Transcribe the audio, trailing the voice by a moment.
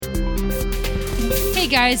Hey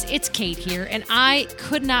guys, it's Kate here, and I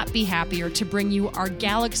could not be happier to bring you our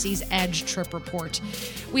Galaxy's Edge trip report.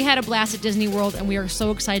 We had a blast at Disney World, and we are so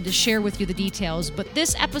excited to share with you the details, but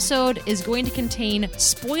this episode is going to contain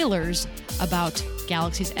spoilers about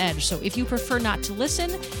Galaxy's Edge, so if you prefer not to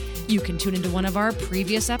listen, you can tune into one of our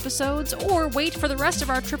previous episodes, or wait for the rest of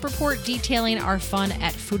our trip report detailing our fun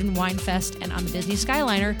at Food and Wine Fest and on the Disney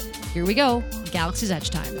Skyliner. Here we go, Galaxy's Edge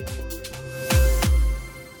time.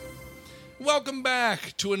 Welcome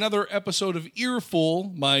back to another episode of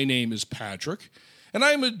Earful. My name is Patrick, and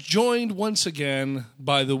I'm joined once again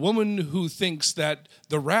by the woman who thinks that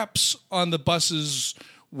the raps on the buses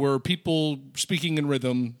were people speaking in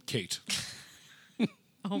rhythm, Kate.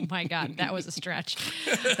 Oh my God, that was a stretch.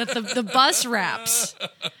 That the bus raps.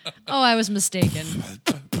 Oh, I was mistaken.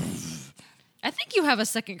 I think you have a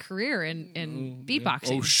second career in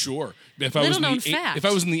beatboxing. Oh, sure. If Little known fact. If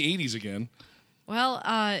I was in the 80s again. Well,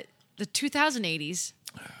 the 2080s,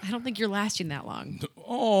 I don't think you're lasting that long.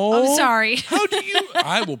 Oh. I'm sorry. How do you?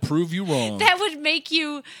 I will prove you wrong. That would make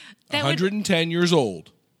you... 110 years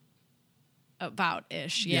old.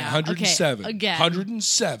 About-ish, Yeah, yeah. 107. Okay, again.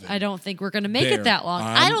 107. I don't think we're going to make There. it that long.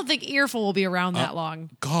 I don't think Earful will be around that long.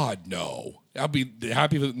 God, no. I'll be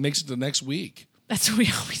happy if it makes it to next week. That's what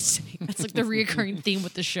we always say. That's like the reoccurring theme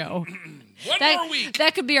with the show. More week.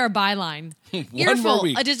 That could be our byline. One more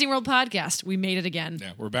week. A Disney World podcast. We made it again.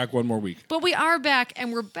 Yeah, we're back one more week. But we are back,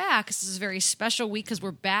 and we're back. This is a very special week because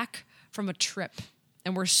we're back from a trip.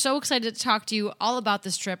 And we're so excited to talk to you all about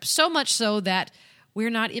this trip, so much so that we're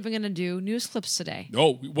not even going to do news clips today.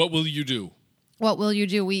 Oh, what will you do? What will you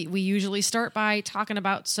do? We usually start by talking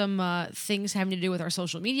about some things having to do with our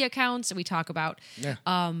social media accounts, and we talk about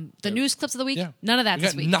the news clips of the week. Yeah. None of that We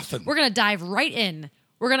this got week. nothing. We're going to dive right in.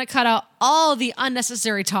 We're going to cut out all the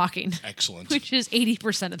unnecessary talking. Excellent. Which is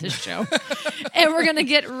 80% of this show. And we're going to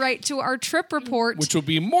get right to our trip report. Which will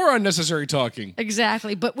be more unnecessary talking.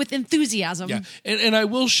 Exactly, but with enthusiasm. Yeah, and I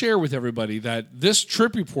will share with everybody that this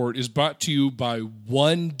trip report is brought to you by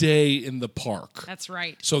One Day in the Park. That's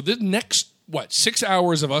right. So the next, 6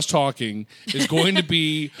 hours of us talking is going to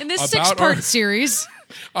be in this about 6-part series.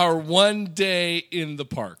 Our 1 day in the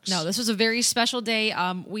parks. No, this was a very special day.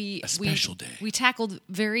 A special day. We tackled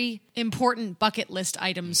very important bucket list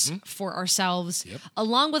items for ourselves,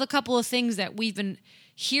 along with a couple of things that we've been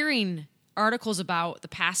hearing articles about the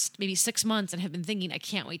past maybe 6 months and have been thinking, I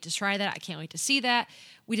can't wait to try that. I can't wait to see that.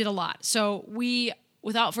 We did a lot. So we,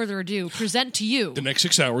 without further ado, present to you the next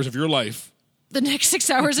 6 hours of your life. The next 6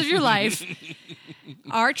 hours of your life.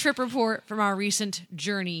 Our trip report from our recent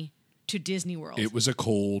journey to Disney World. It was a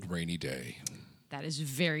cold, rainy day. That is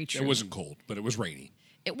very true. It wasn't cold, but it was rainy.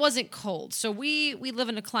 It wasn't cold. So we live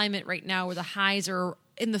in a climate right now where the highs are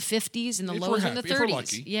in the 50s and the lows are in the 30s. If we're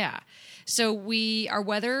lucky. Yeah. So our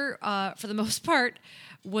weather, for the most part,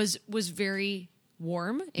 was very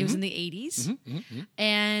warm. It was in the 80s.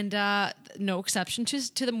 And no exception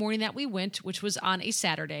to the morning that we went, which was on a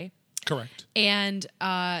Saturday. Correct. And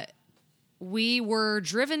we were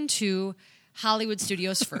driven to Hollywood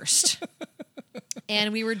Studios first.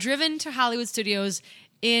 And we were driven to Hollywood Studios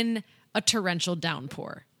in a torrential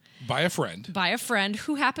downpour. By a friend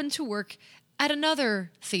who happened to work at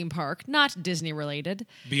another theme park, not Disney related.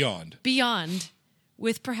 Beyond,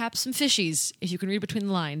 with perhaps some fishies, if you can read between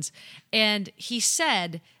the lines. And he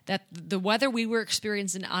said that the weather we were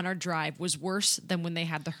experiencing on our drive was worse than when they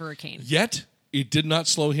had the hurricane. Yet, it did not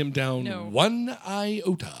slow him down one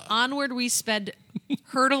iota. Onward we sped,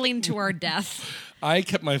 hurtling to our death. I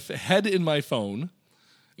kept my head in my phone.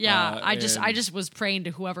 Yeah, I just was praying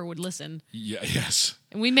to whoever would listen. Yeah, yes.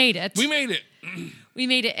 And we made it. We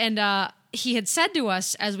made it. And he had said to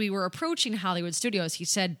us as we were approaching Hollywood Studios, he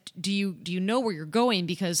said, do you know where you're going?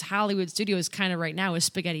 Because Hollywood Studios kind of right now is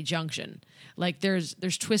Spaghetti Junction. Like there's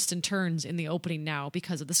twists and turns in the opening now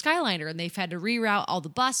because of the Skyliner, and they've had to reroute all the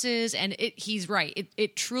buses. And he's right.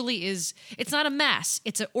 It truly is. It's not a mess.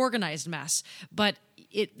 It's an organized mess. But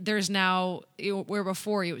there's now, where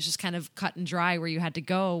before it was just kind of cut and dry where you had to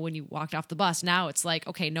go when you walked off the bus. Now it's like,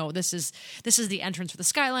 okay, no, this is the entrance for the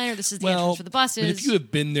Skyliner. This is the entrance for the buses. But if you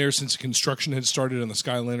have been there since construction had started on the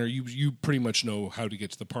Skyliner, you pretty much know how to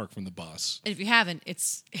get to the park from the bus. And if you haven't,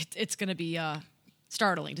 it's going to be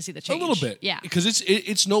startling to see the change. A little bit. Yeah. Because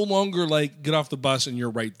it's no longer like get off the bus and you're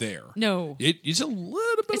right there. No. It's a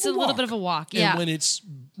little bit of a walk. It's a little bit of a walk, yeah. And when it's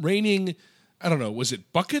raining, I don't know, was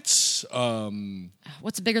it buckets?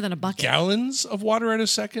 What's bigger than a bucket? Gallons of water at a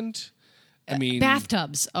second? I mean,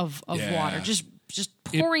 bathtubs of water just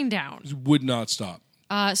pouring down. Would not stop.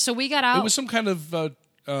 So we got out. It was some kind of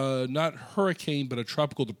not hurricane, but a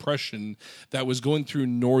tropical depression that was going through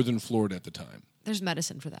northern Florida at the time. There's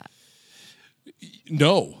medicine for that.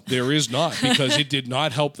 No, there is not, because it did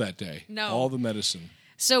not help that day. No. All the medicine.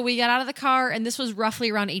 So we got out of the car, and this was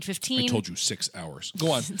roughly around 8:15. I told you 6 hours.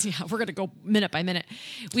 Go on. Yeah, we're going to go minute by minute.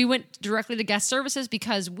 We went directly to guest services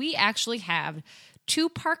because we actually have 2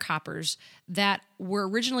 park hoppers that were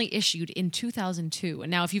originally issued in 2002.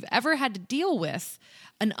 And now, if you've ever had to deal with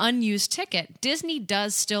an unused ticket, Disney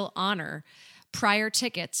does still honor prior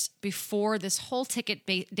tickets before this whole ticket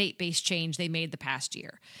date-based change they made the past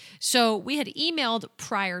year. So we had emailed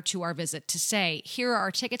prior to our visit to say, here are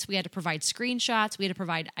our tickets. We had to provide screenshots. We had to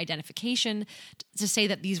provide identification to say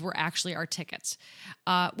that these were actually our tickets,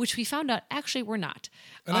 which we found out actually were not.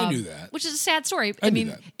 And I knew that. Which is a sad story. I mean,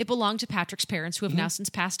 that. It belonged to Patrick's parents, who have now since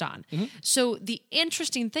passed on. So the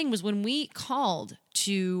interesting thing was when we called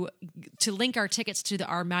to link our tickets to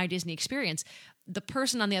our My Disney experience, the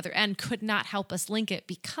person on the other end could not help us link it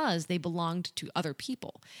because they belonged to other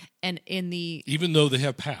people. And in the even though they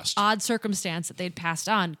have passed, odd circumstance that they'd passed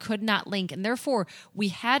on, could not link. And therefore, we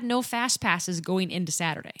had no fast passes going into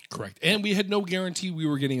Saturday. Correct. And we had no guarantee we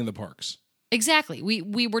were getting in the parks. Exactly.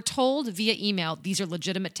 We were told via email, these are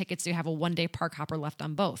legitimate tickets. You have a one-day park hopper left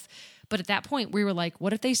on both. But at that point, we were like,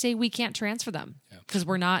 what if they say we can't transfer them? Because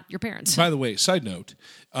we're not your parents. By the way, side note,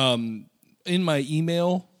 in my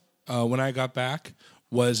email, when I got back,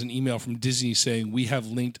 was an email from Disney saying, we have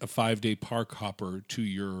linked a 5-day park hopper to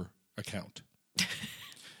your account.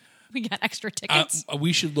 We got extra tickets.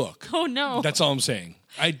 We should look. Oh, no. That's all I'm saying.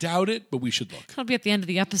 I doubt it, but we should look. It'll be at the end of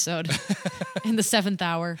the episode in the 7th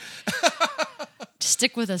hour.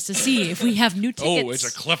 Stick with us to see if we have new tickets. Oh, it's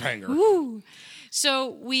a cliffhanger. Woo.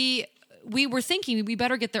 So we were thinking we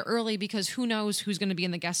better get there early because who knows who's going to be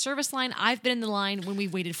in the guest service line. I've been in the line when we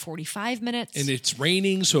waited 45 minutes. And it's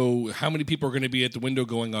raining, so how many people are going to be at the window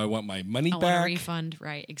going, I want my money back? I want a refund,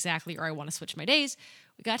 right, exactly, or I want to switch my days.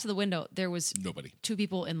 We got to the window. There was nobody. 2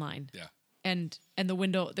 people in line. Yeah. And the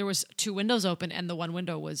window, there was 2 windows open, and the one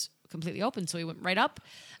window was completely open. So we went right up,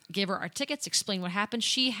 gave her our tickets, explained what happened.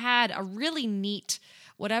 She had a really neat,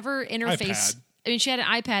 whatever interface. iPad. I mean, she had an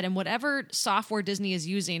iPad, and whatever software Disney is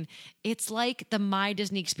using, it's like the My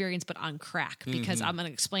Disney experience, but on crack. Because I'm going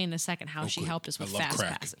to explain in a second how she helped us with fast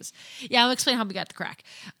passes. Yeah, I'll explain how we got the crack.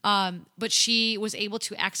 But she was able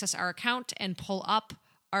to access our account and pull up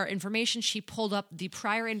our information. She pulled up the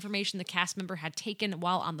prior information the cast member had taken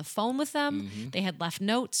while on the phone with them. They had left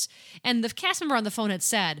notes. And the cast member on the phone had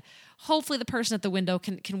said, hopefully the person at the window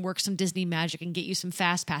can work some Disney magic and get you some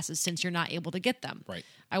fast passes since you're not able to get them. Right.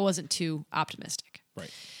 I wasn't too optimistic. Right.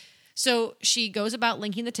 So she goes about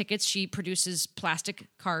linking the tickets. She produces plastic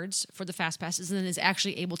cards for the fast passes and then is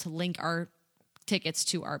actually able to link our tickets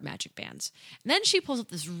to our magic bands. And then she pulls up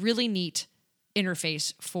this really neat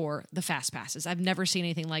interface for the fast passes. I've never seen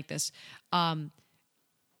anything like this.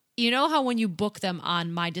 You know how when you book them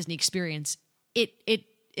on My Disney Experience,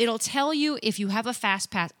 it'll tell you if you have a fast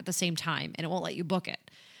pass at the same time, and it won't let you book it.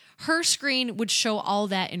 Her screen would show all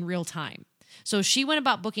that in real time. So she went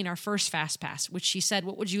about booking our first fast pass, which she said,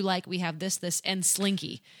 "What would you like? We have this, and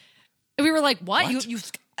Slinky." And we were like, "What? You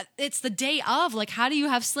it's the day of. Like, how do you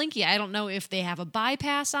have Slinky?" I don't know if they have a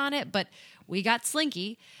bypass on it, but we got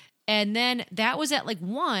Slinky. And then that was at like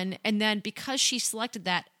 1. And then because she selected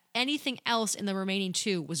that, anything else in the remaining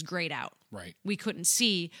 2 was grayed out. Right. We couldn't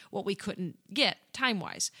see what we couldn't get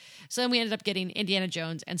time-wise. So then we ended up getting Indiana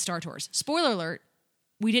Jones and Star Tours. Spoiler alert,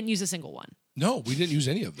 we didn't use a single one. No, we didn't use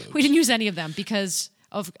any of those. We didn't use any of them because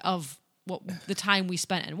of what the time we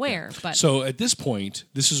spent and where. Yeah. But so at this point,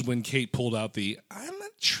 this is when Kate pulled out the, I'm a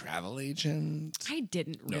travel agent. I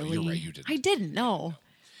didn't really. No, you're right, you didn't. I didn't, no.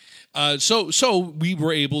 So we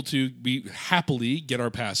were able to happily get our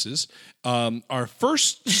passes. Our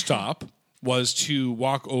first stop was to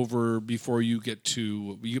walk over before you get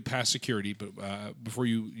past security, but before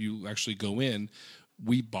you actually go in,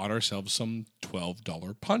 we bought ourselves some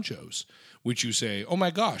 $12 ponchos, which you say, oh my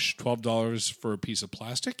gosh, $12 for a piece of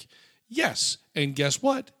plastic? Yes. And guess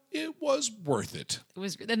what? It was worth it. It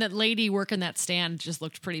was, and that lady working that stand just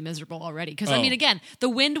looked pretty miserable already. Because, I mean, again, the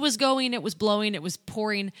wind was going, it was blowing, it was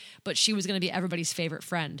pouring, but she was going to be everybody's favorite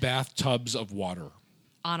friend. Bathtubs of water.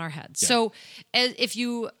 On our heads. Yeah. So if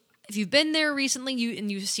you've been there recently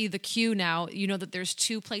and you see the queue now, you know that there's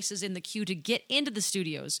 2 places in the queue to get into the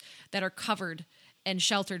studios that are covered and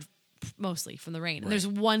sheltered mostly from the rain. Right. And there's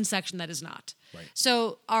 1 section that is not. Right.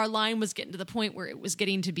 So our line was getting to the point where it was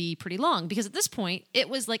getting to be pretty long because at this point it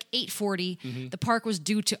was like 8:40. Mm-hmm. The park was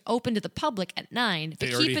due to open to the public at 9. But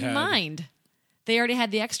keep in mind, they already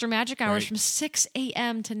had the extra magic hours from 6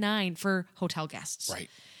 a.m. to 9 for hotel guests. Right.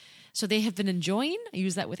 So they have been enjoying, I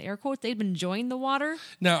use that with air quotes, they've been enjoying the water.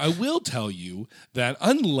 Now, I will tell you that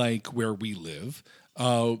unlike where we live,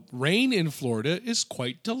 Rain in Florida is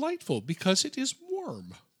quite delightful because it is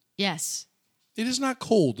warm. Yes. It is not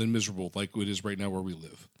cold and miserable like it is right now where we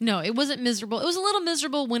live. No, it wasn't miserable. It was a little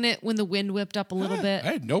miserable when the wind whipped up a little bit.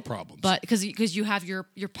 I had no problems. But because you have your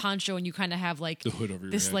poncho and you kind of have like the hood over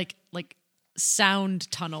your this head. like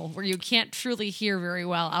sound tunnel where you can't truly hear very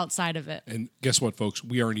well outside of it. And guess what, folks?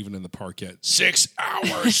 We aren't even in the park yet. 6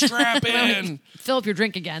 hours. Strap in. Fill up your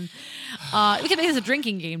drink again. We can make this a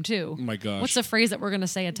drinking game too. Oh my gosh. What's the phrase that we're going to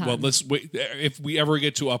say a ton? Well, let's wait. If we ever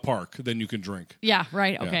get to a park, then you can drink. Yeah,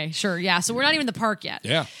 right. Okay, sure. Yeah, so we're not even in the park yet.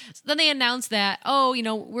 Yeah. So then they announced that,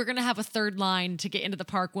 we're going to have a third line to get into the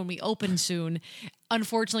park when we open soon.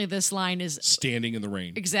 Unfortunately, this line is Standing in the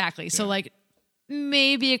rain. exactly. So like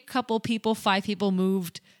maybe a couple people, 5 people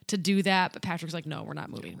moved to do that, but Patrick's like, no, we're not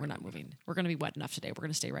moving. We're not moving. We're going to be wet enough today. We're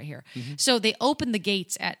going to stay right here. So they opened the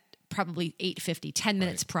gates at probably 8:50, 10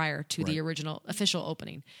 minutes prior to the original official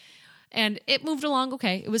opening. And it moved along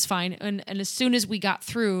okay. It was fine. And as soon as we got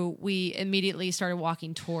through, we immediately started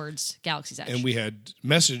walking towards Galaxy's Edge. And we had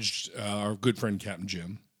messaged our good friend Captain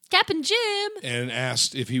Jim Captain Jim! and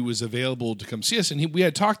asked if he was available to come see us. And we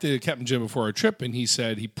had talked to Captain Jim before our trip, and he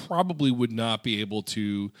said he probably would not be able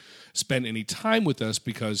to spend any time with us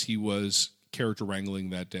because he was character wrangling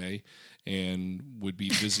that day and would be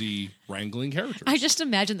busy wrangling characters. I just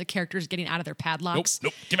imagine the characters getting out of their padlocks.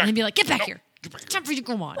 Nope, get back. And then be like, get back Nope, here. get back here. Time for you to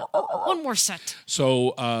go on. One more set.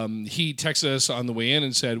 So he texted us on the way in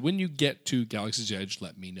and said, when you get to Galaxy's Edge,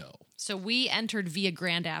 let me know. So we entered via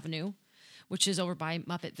Grand Avenue, which is over by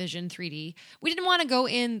Muppet Vision 3D. We didn't want to go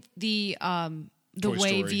in the Toy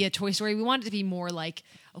way Story. via Toy Story. We wanted it to be more like,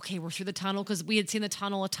 okay, we're through the tunnel because we had seen the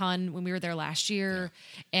tunnel a ton when we were there last year,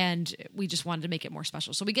 and we just wanted to make it more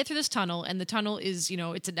special. So we get through this tunnel, and the tunnel is,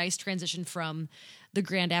 it's a nice transition from the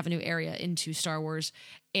Grand Avenue area into Star Wars.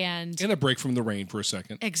 And And a break from the rain for a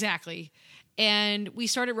second. exactly. And we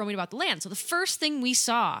started roaming about the land. So the first thing we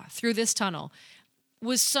saw through this tunnel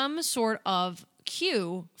was some sort of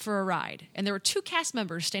queue for a ride. And there were 2 cast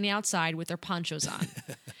members standing outside with their ponchos on.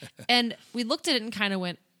 And we looked at it and kind of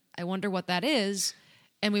went, I wonder what that is.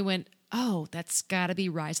 And we went, oh, that's got to be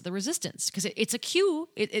Rise of the Resistance. Because it's a queue.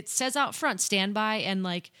 It says out front, standby and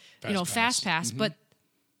Fast Pass. But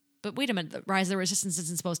wait a minute, the Rise of the Resistance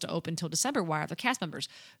isn't supposed to open until December. Why are the cast members?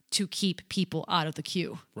 To keep people out of the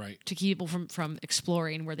queue. Right. To keep people from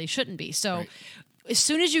exploring where they shouldn't be. So Right. as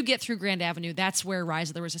soon as you get through Grand Avenue, that's where Rise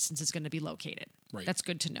of the Resistance is going to be located. Right. That's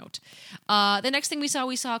good to note. The next thing we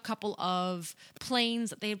saw a couple of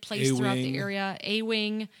planes that they had placed throughout the A-Wing. area.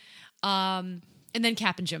 A-Wing. And then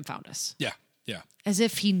Captain Jim found us. Yeah, yeah. As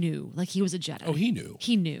if he knew, like he was a Jedi. Oh, he knew.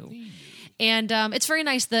 He knew. And it's very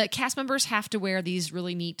nice. The cast members have to wear these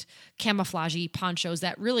really neat camouflagey ponchos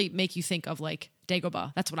that really make you think of like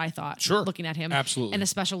Dagobah. That's what I thought. Sure. Looking at him. Absolutely. And a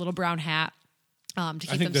special little brown hat to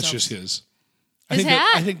keep I think that's themselves. just his. His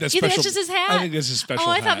hat? I think that's You special. think that's just his hat? I think that's his special Oh,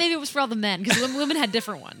 I hat. thought maybe it was for all the men because women had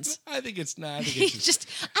different ones. I think it's not. I think He it's just,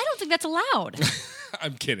 I don't think that's allowed.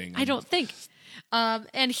 I'm kidding. I don't think.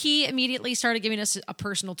 And he immediately started giving us a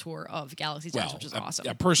personal tour of Galaxy's Edge, which is awesome.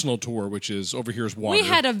 A personal tour, which is over here's water. We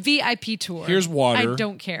had a VIP tour. Here's water. I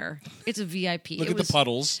don't care. It's a VIP. Look at the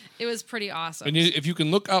puddles. It was pretty awesome. And if you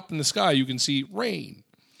can look up in the sky, you can see rain.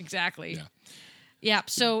 Exactly. Yeah. Yeah.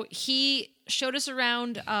 So he showed us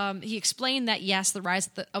around. He explained that, yes, the Rise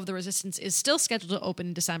of the Resistance is still scheduled to open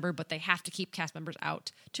in December, but they have to keep cast members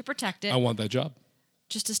out to protect it. I want that job.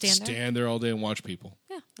 Just to stand there. Stand there all day and watch people.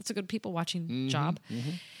 Yeah, that's a good people watching job.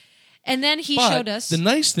 And then he But showed us. the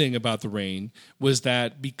nice thing about the rain was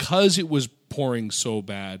that because it was pouring so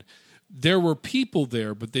bad, there were people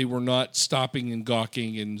there, but they were not stopping and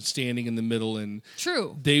gawking and standing in the middle. And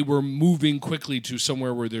True. they were moving quickly to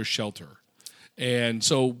somewhere where there's shelter. And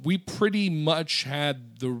so we pretty much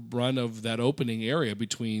had the run of that opening area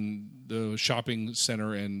between the shopping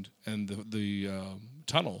center and the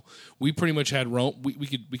tunnel. We pretty much had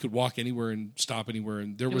we could walk anywhere and stop anywhere,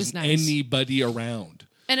 and there was wasn't nice. anybody around.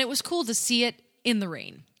 And it was cool to see it in the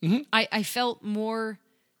rain. Mm-hmm. I felt more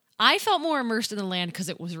immersed in the land because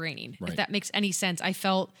it was raining. Right. If that makes any sense. I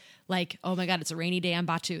felt like, oh my God, it's a rainy day on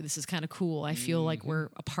Batuu. This is kind of cool. I feel like we're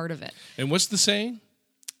a part of it. And what's the saying?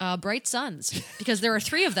 Bright suns, because there are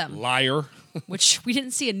 3 of them, Liar. which we didn't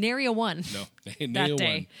see a nary a one No, that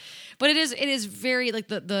day. But it is very like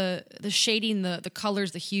the shading, the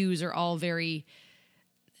colors, the hues are all very,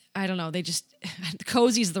 I don't know. They just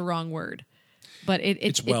cozy is the wrong word, but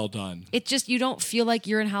It's well done. It just, you don't feel like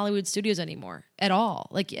you're in Hollywood studios anymore at all.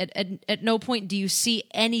 Like at no point do you see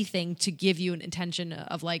anything to give you an intention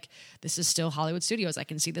of like, this is still Hollywood studios. I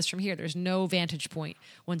can see this from here. There's no vantage point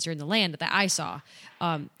once you're in the land that I saw.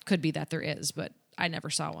 Could be that there is, but I never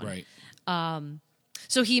saw one. Right.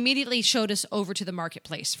 So he immediately showed us over to the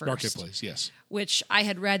marketplace first. Marketplace, yes. Which I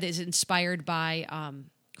had read is inspired by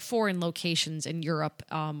foreign locations in Europe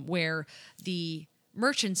where the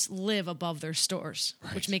merchants live above their stores,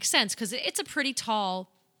 which makes sense because it's a pretty tall,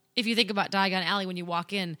 if you think about Diagon Alley when you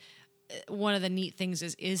walk in, one of the neat things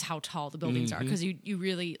is how tall the buildings are because you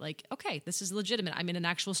really like, okay, this is legitimate. I'm in an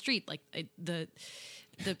actual street. Like the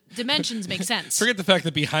dimensions make sense. Forget the fact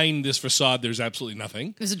that behind this facade there's absolutely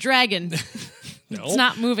nothing. There's a dragon. No. It's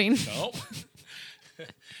not moving. No.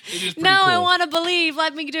 It is pretty No, cool. I want to believe.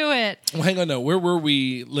 Let me do it. Well, hang on, no. Where were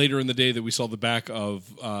we later in the day that we saw the back of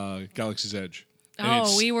Galaxy's Edge? And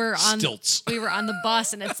it's We were on stilts. We were on the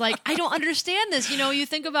bus, and it's like I don't understand this. You know, you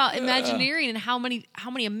think about Imagineering and how many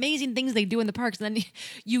amazing things they do in the parks, and then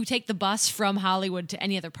you take the bus from Hollywood to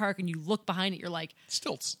any other park, and you look behind it, you're like,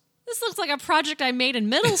 Stilts. this looks like a project I made in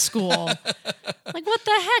middle school. Like what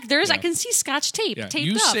the heck? I can see Scotch tape Yeah. taped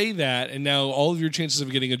You up. say that, and now all of your chances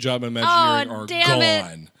of getting a job in Imagineering are gone. Damn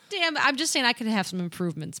it. I'm just saying I could have some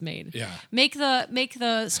improvements made. Yeah. Make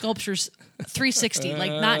the sculptures 360,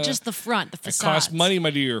 like not just the front, the It facades. costs money, my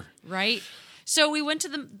dear. Right? So we went to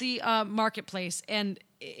the marketplace, and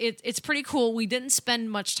it's pretty cool. We didn't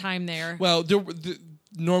spend much time there. Well,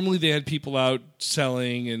 normally they had people out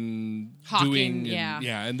selling and Hawking, doing,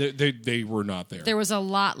 yeah. and they were not there. There was a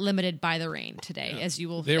lot limited by the rain today, as you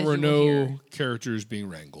will. There as were you will hear. no characters being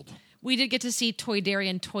wrangled. We did get to see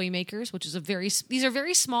Toydarian Toy Makers, which is these are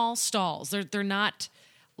very small stalls. They're not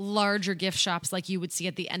larger gift shops like you would see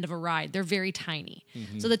at the end of a ride. They're very tiny.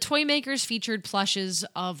 So the Toy Makers featured plushes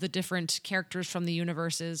of the different characters from the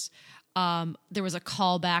universes. There was a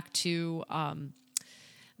callback to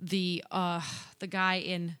the guy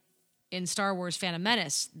in Star Wars Phantom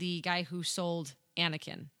Menace, the guy who sold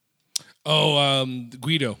Anakin. Oh,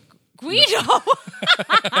 Guido. Guido!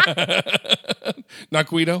 Not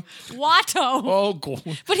Guido? Watto! Oh,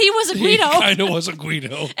 But he was a Guido. He kind of was a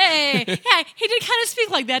Guido. Hey, he did kind of speak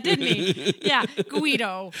like that, didn't he? Yeah,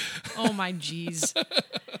 Guido. Oh my jeez.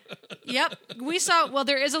 Yep, we saw. Well,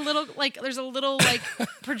 there's a little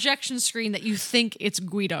projection screen that you think it's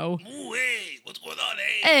Guido. Ooh, hey, what's going on,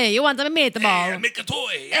 Hey, you want a meatball? Hey, make a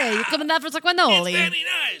toy. Hey, you coming down for some It's cannoli? very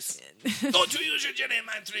nice. Don't you use your Jedi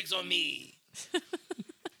mind tricks on me.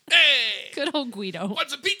 Hey, Good old Guido. want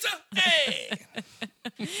some pizza? Hey.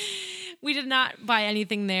 We did not buy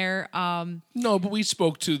anything there. No, but we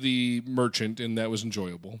spoke to the merchant, and that was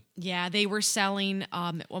enjoyable. Yeah, they were selling.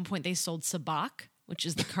 At one point, they sold Sabak, which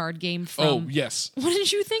is the card game from. Oh, yes. What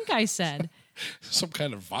did you think I said? Some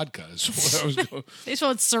kind of vodka is what I was going. They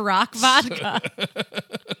sold Ciroc vodka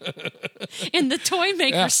in the toy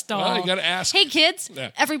maker Yeah, stall. well, you gotta ask. Hey, kids,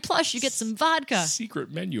 Yeah. every plush you get some vodka.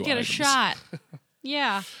 Secret menu Get a items. shot.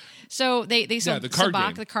 Yeah. So they sold the card Sabak,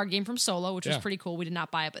 game. the card game from Solo, which was Yeah. pretty cool. We did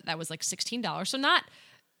not buy it, but that was like $16. So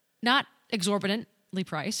not exorbitantly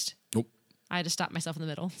priced. Nope. I had to stop myself in the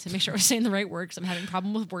middle to make sure I was saying the right word because I'm having a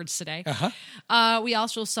problem with words today. We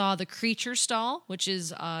also saw the creature stall, which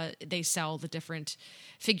is they sell the different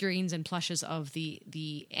figurines and plushes of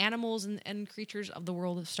the animals and creatures of the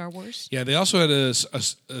world of Star Wars. Yeah, they also had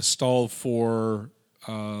a stall for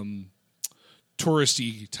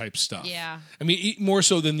touristy type stuff. Yeah. I mean, more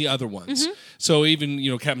so than the other ones. So even,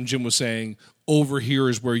 Captain Jim was saying, over here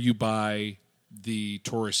is where you buy the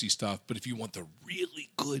touristy stuff, but if you want the really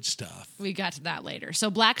good stuff. We got to that later. So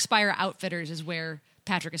Black Spire Outfitters is where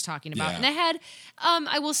Patrick is talking about. Yeah. And ahead,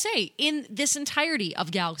 I will say, in this entirety of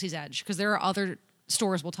Galaxy's Edge, because there are other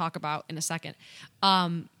stores we'll talk about in a second,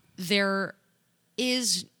 there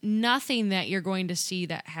is nothing that you're going to see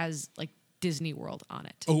that has like Disney World on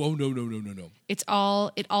it. Oh, no. It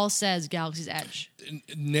all says Galaxy's Edge.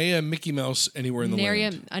 Naya Mickey Mouse anywhere in the Nary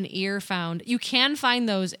land. an ear found. You can find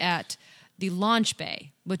those at the launch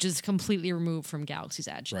bay, which is completely removed from Galaxy's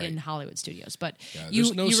Edge Right. in Hollywood Studios. But Yeah, you,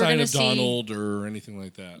 there's no you were sign gonna of see, Donald or anything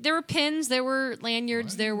like that. There were pins, there were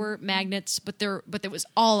lanyards, there were magnets, but there was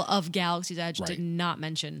all of Galaxy's Edge. Right. Did not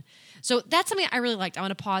mention. So that's something I really liked. I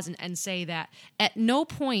want to pause and say that at no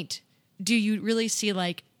point do you really see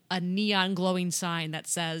like a neon glowing sign that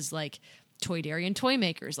says like Toydarian Toy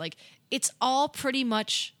Makers. Like it's all pretty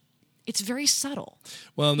much. It's very subtle.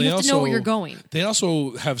 Well, You have to know where you're going. They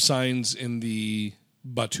also have signs in the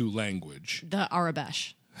Batu language, The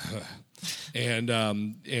Arabesh. and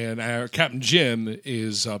our Captain Jim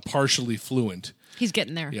is partially fluent. He's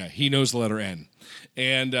getting there. Yeah, he knows the letter N,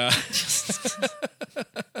 and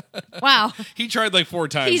Wow. he tried like 4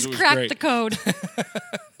 times. He's It was cracked great. the code.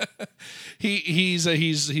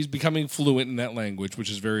 He's becoming fluent in that language, which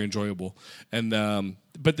is very enjoyable. And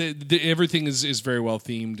but everything is very well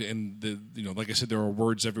themed, and like I said, there are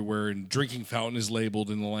words everywhere, and drinking fountain is labeled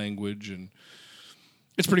in the language, and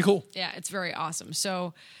It's pretty cool. Yeah, it's very awesome.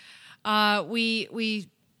 So we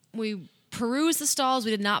perused the stalls.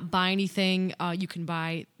 We did not buy anything. You can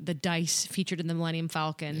buy the dice featured in the Millennium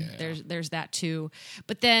Falcon. Yeah. There's that too.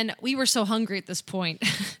 But then we were so hungry at this point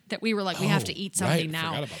that we were like, we have to eat something right.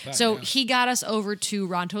 now. Forgot about that, So yeah. he got us over to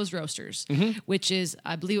Ronto's Roasters, which is,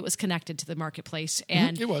 I believe it was connected to the marketplace.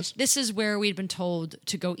 And it was. This is where we'd been told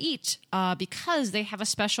to go eat because they have a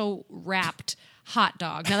special wrapped hot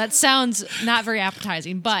dog. Now that sounds not very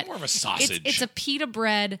appetizing, but more of a sausage. It's a pita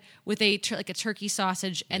bread with like a turkey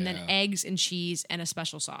sausage and then Yeah. eggs and cheese and a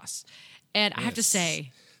special sauce. And I have to Yes.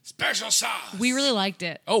 say, Special sauce. we really liked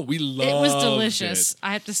it. Oh, we loved It was delicious.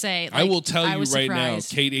 I have to say. I like, will tell I you was right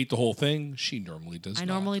surprised. now, Kate ate the whole thing. She normally does I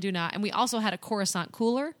not. normally do not. And we also had a Coruscant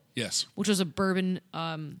cooler, Yes. which was a bourbon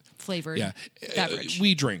flavored Yeah. beverage.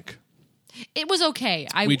 We drink. It was okay.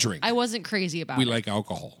 We drink. I wasn't crazy about We it. like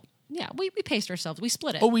alcohol. Yeah, we paced ourselves. We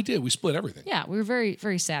split it. Oh, we did. We split everything. Yeah, we were very,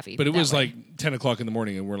 very savvy. But it that was way. like 10 o'clock in the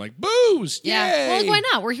morning, and we're like, booze! Yeah. Yay! Well, why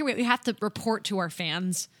not? We're here. We have to report to our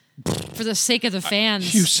fans for the sake of the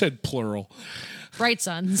fans. You said plural. Right,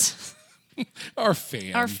 sons. Our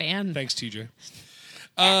fan. Our fan. Thanks, TJ.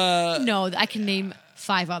 No, I can name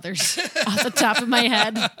 5 others off the top of my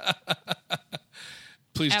head.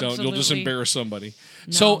 Please don't. You'll just Absolutely. embarrass somebody.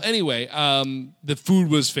 So anyway, the food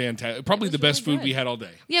was fantastic. Probably was the best really food we good. had all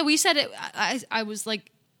day. Yeah, we said it. I was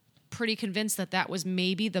like pretty convinced that was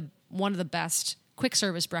maybe one of the best quick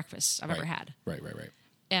service breakfasts I've ever had. Right.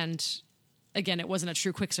 And again, it wasn't a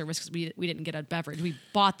true quick service because we didn't get a beverage. We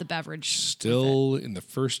bought the beverage. Still in the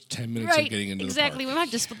first 10 minutes Right, of getting into exactly. the We park.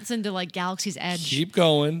 might just split this into like Galaxy's Edge, Keep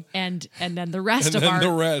going. and then the rest And of then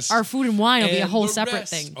the rest. our food and wine will be a And whole the separate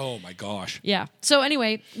rest. thing. Oh, my gosh. Yeah. So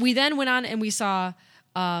anyway, we then went on and we saw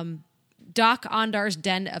Doc Ondar's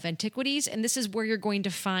Den of Antiquities, and this is where you're going to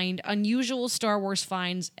find unusual Star Wars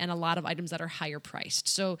finds and a lot of items that are higher priced.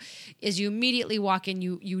 So as you immediately walk in,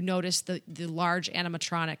 you notice the large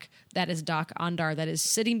animatronic that is Doc Ondar that is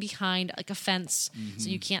sitting behind like a fence, so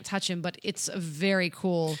you can't touch him, but it's a very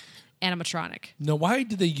cool animatronic. Now, why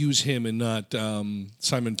did they use him and not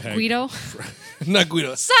Simon Pegg? Guido? Not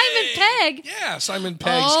Guido. Simon Pegg! Yeah, Simon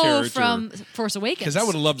Pegg's Oh, character. from Force Awakens. Because I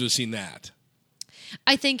would have loved to have seen that.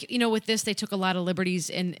 I think, with this, they took a lot of liberties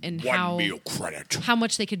in how credit. how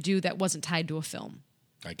much they could do that wasn't tied to a film.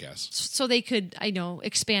 I guess. So they could,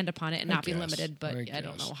 expand upon it and not be guess. limited, but I I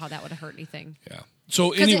don't guess. know how that would have hurt anything. Yeah.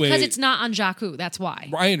 So Because anyway, it's not on Jakku, that's why.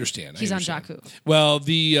 I understand. He's I on understand. Jakku. Well,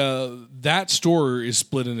 the that store is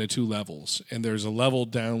split into 2 levels, and there's a level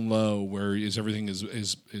down low where everything is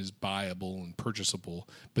buyable and purchasable,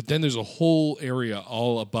 but then there's a whole area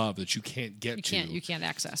all above that you can't get to. You can't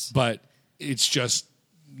access. But it's just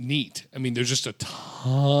neat. I mean, there's just a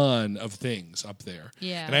ton of things up there.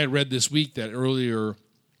 Yeah. And I had read this week that earlier,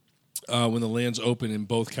 when the lands opened in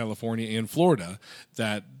both California and Florida,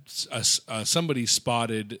 that somebody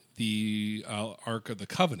spotted the Ark of the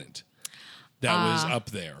Covenant that was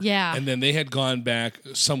up there. Yeah. And then they had gone back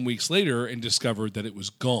some weeks later and discovered that it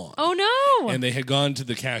was gone. Oh, no! And they had gone to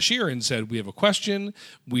the cashier and said, "We have a question.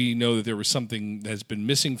 We know that there was something that's been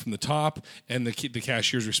missing from the top." And the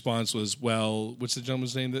cashier's response was, "Well, what's the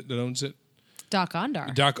gentleman's name that owns it?" Doc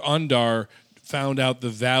Ondar. Doc Ondar found out the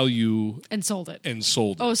value And sold it. and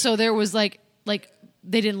sold it. Oh, so there was like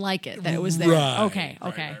they didn't like it that it was there. Right. Okay.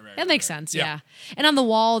 That makes sense, yeah. And on the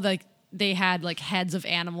wall, they had like heads of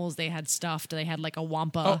animals. They had stuffed. They had like a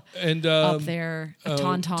wampa and up there, a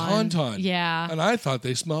tauntaun. Tauntaun. Yeah. And I thought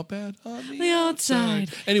they smelled bad on the outside.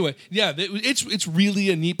 Anyway, yeah, it's really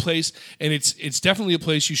a neat place, and it's definitely a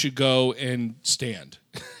place you should go and stand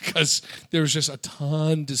because there's just a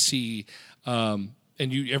ton to see, and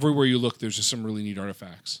everywhere you look, there's just some really neat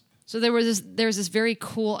artifacts. So there's this very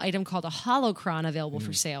cool item called a holocron available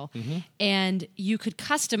for sale, and you could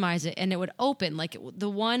customize it, and it would open. Like the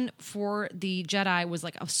one for the Jedi was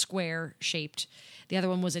like a square shaped. The other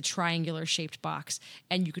one was a triangular shaped box,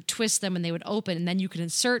 and you could twist them, and they would open, and then you could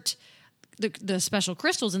insert the special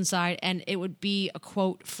crystals inside, and it would be a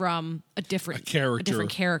quote from a different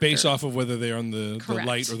character based off of whether they're on the Correct.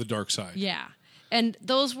 light or the dark side. Yeah. And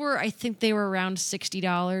those I think they were around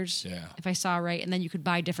 $60, Yeah. if I saw right. And then you could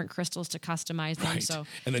buy different crystals to customize them. Right. So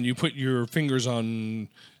And then you put your fingers on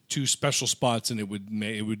 2 special spots, and it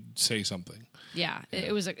would say something. yeah,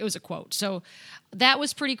 it was a quote. So that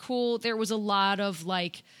was pretty cool. There was a lot of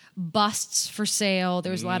like busts for sale.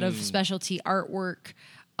 There was a lot of specialty artwork.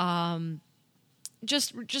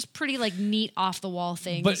 Just pretty like neat off the wall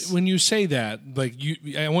things. But when you say that, like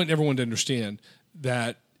I want everyone to understand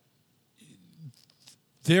that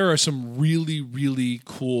there are some really, really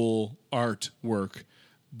cool artwork,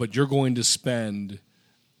 but you're going to spend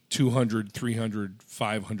 $200, $300,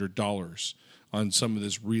 $500 on some of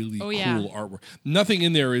this really cool yeah. artwork. Nothing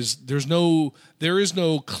in there there is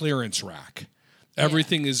no clearance rack.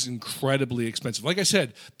 Everything is incredibly expensive. Like I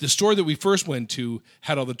said, the store that we first went to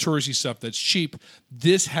had all the touristy stuff that's cheap.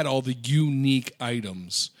 This had all the unique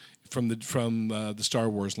items from the Star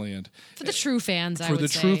Wars land. For the true fans, I For would the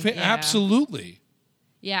say. true fan, Yeah. absolutely.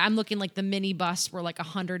 Yeah, I'm looking like the mini busts were like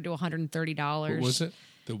 $100 to $130. What was it?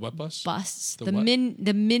 The what bus? Busts. The The what?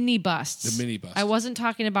 mini busts. The mini bust. I wasn't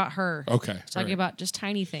talking about her. Okay, I was talking all right. about just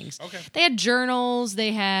tiny things. Okay. They had journals.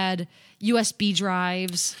 They had USB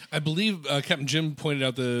drives. I believe Captain Jim pointed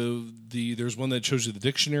out there's one that shows you the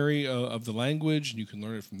dictionary of the language, and you can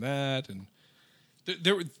learn it from that. And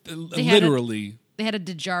there were had literally. They had a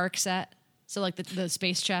Dejarik set. So like the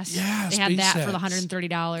space chest. Yeah, they had space that for the sets.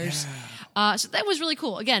 $130. So that was really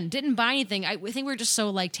cool. Again, didn't buy anything. I think we were just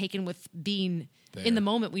so like taken with being in the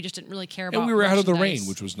moment. We just didn't really care about. And we were out of the rain, merchandise.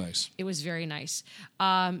 which was nice. It was very nice.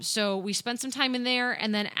 So we spent some time in there,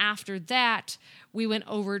 and then after that, we went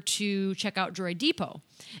over to check out Droid Depot.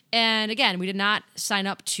 And again, we did not sign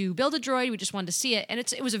up to build a droid. We just wanted to see it. And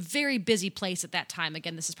it was a very busy place at that time.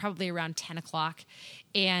 Again, this is probably around 10 o'clock.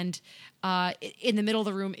 And in the middle of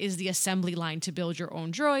the room is the assembly line to build your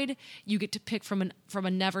own droid. You get to pick from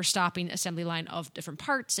a never-stopping assembly line of different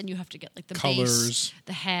parts, and you have to get like the Colors. base,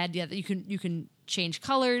 the head. Yeah, you can change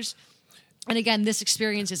colors. And again, this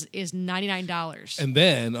experience is $99. And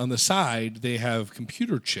then on the side, they have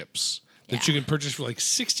computer chips that you Yeah. can purchase for like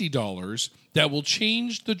 $60 that will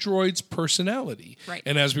change the droid's personality. Right.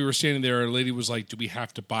 And as we were standing there, a lady was like, "Do we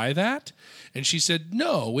have to buy that?" And she said,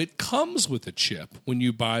 "No, it comes with a chip when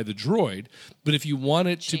you buy the droid. But if you want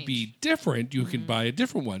it to be different, you can buy a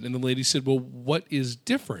different one." And the lady said, "Well, what is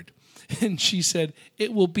different?" And she said,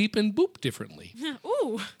 "It will beep and boop differently."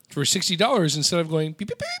 Ooh. For $60, instead of going beep,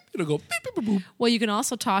 beep, beep, it'll go beep, beep, boop, boop. Well, you can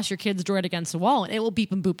also toss your kid's droid against the wall, and it will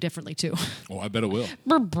beep and boop differently too. Oh, I bet it will.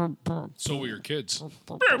 So will your kids.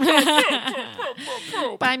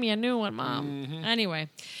 Buy me a new one, Mom. Anyway,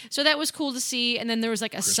 so that was cool to see. And then there was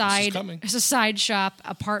like is coming. there's a side shop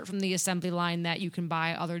apart from the assembly line that you can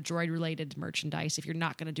buy other droid-related merchandise if you're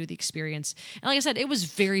not going to do the experience. And like I said, it was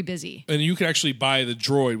very busy. And you can actually buy the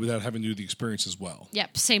droid without having to do the experience as well.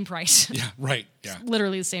 Yep, same price. Yeah, right. Yeah.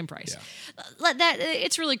 Literally the same price.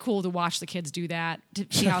 It's really cool to watch the kids do that, to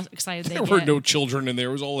see how excited they There get. were no children in there.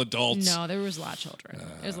 It was all adults. No, there was a lot of children.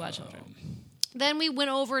 There was a lot of children. Then we went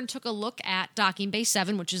over and took a look at Docking Bay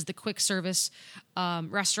 7, which is the quick service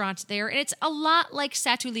restaurant there. And it's a lot like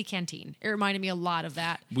Satuli Canteen. It reminded me a lot of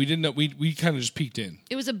that. We didn't know. We kind of just peeked in.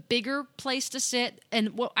 It was a bigger place to sit.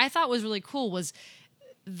 And what I thought was really cool was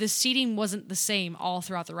the seating wasn't the same all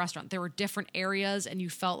throughout the restaurant. There were different areas, and you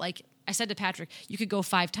felt like, I said to Patrick, you could go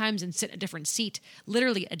 5 times and sit in a different seat,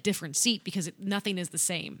 literally a different seat, because nothing is the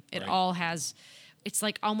same. It all has, it's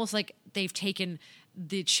like almost like they've taken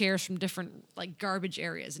the chairs from different like garbage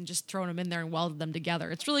areas and just thrown them in there and welded them together.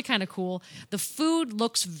 It's really kind of cool. The food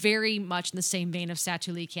looks very much in the same vein of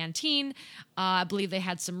Satuli Canteen. I believe they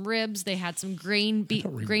had some ribs. They had some grain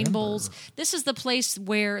bowls. This is the place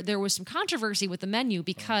where there was some controversy with the menu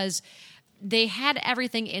because they had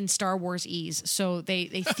everything in Star Wars-ese. So they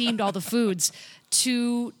themed all the foods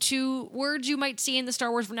to words you might see in the Star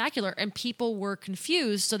Wars vernacular, and people were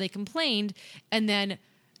confused, so they complained, and then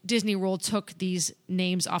Disney World took these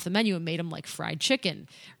names off the menu and made them like fried chicken,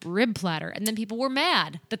 rib platter, and then people were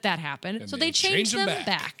mad that happened. So they changed them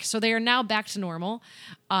back. So they are now back to normal.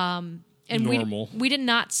 And Normal. we did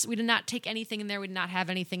not take anything in there. We did not have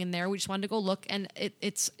anything in there. We just wanted to go look, and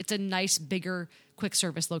it's a nice bigger quick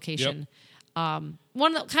service location. One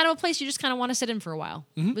kind of a place you just kind of want to sit in for a while.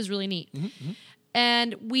 It was really neat.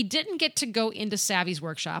 And we didn't get to go into Savvy's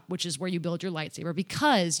workshop, which is where you build your lightsaber,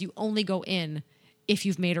 because you only go in if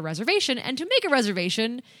you've made a reservation. And to make a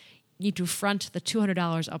reservation, you need to front the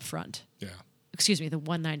 $200 up front. Yeah. Excuse me, the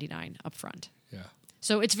 $199 up front. Yeah.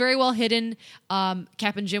 So it's very well hidden.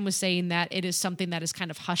 Captain Jim was saying that it is something that is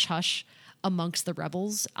kind of hush-hush amongst the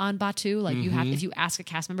rebels on Batuu. Like you have, if you ask a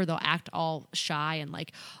cast member, they'll act all shy and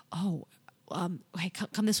like, oh, hey,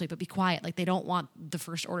 come this way, but be quiet. Like they don't want the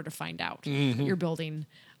First Order to find out you're building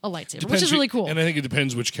a lightsaber, which is really cool. And I think it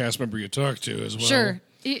depends which cast member you talk to as well. Sure.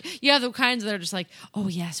 You have the kinds that are just like, oh,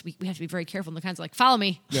 yes, we have to be very careful. And the kinds that are like, follow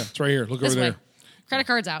me. Yeah, it's right here. Look This over way. there. Credit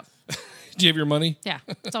cards out. Do you have your money? Yeah,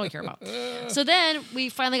 that's all we care about. So then we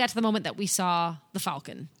finally got to the moment that we saw the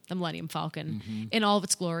Falcon, the Millennium Falcon, in all of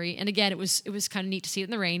its glory. And again, it was kind of neat to see it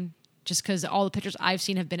in the rain, just because all the pictures I've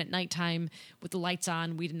seen have been at nighttime with the lights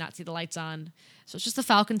on. We did not see the lights on. So it's just the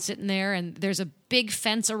Falcon sitting there, and there's a big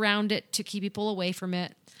fence around it to keep people away from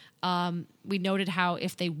it. We noted how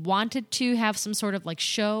if they wanted to have some sort of like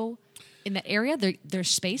show in that area, there's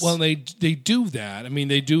space. Well, they do that. I mean,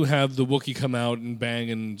 they do have the Wookiee come out and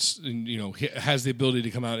bang and has the ability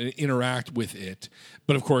to come out and interact with it.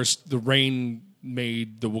 But of course, the rain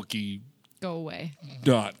made the Wookiee go away.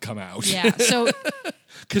 not come out. Yeah, so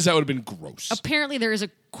because that would have been gross. Apparently there is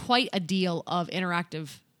quite a deal of interactive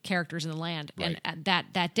characters in the land. Right. And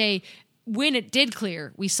at that day, when it did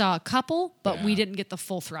clear, we saw a couple, but we didn't get the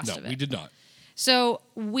full thrust of it. No, we did not. So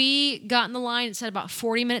we got in the line. It said about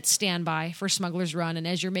 40 minutes standby for Smuggler's Run. And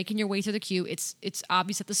as you're making your way through the queue, it's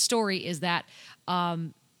obvious that the story is that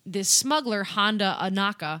this smuggler, Honda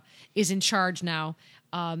Anaka, is in charge now.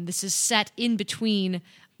 This is set in between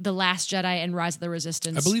The Last Jedi and Rise of the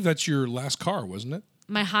Resistance. I believe that's your last car, wasn't it?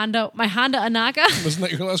 My Honda Anaka? Wasn't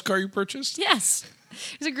that your last car you purchased? Yes.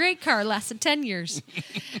 It was a great car. It lasted 10 years.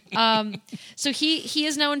 So he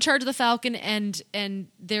is now in charge of the Falcon, and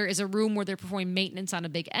there is a room where they're performing maintenance on a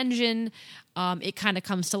big engine. It kind of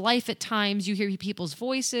comes to life at times. You hear people's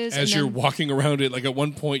voices. As you're walking around it, like at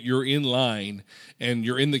one point you're in line and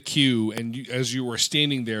you're in the queue, and as you are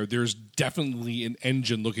standing there, there's definitely an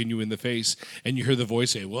engine looking you in the face, and you hear the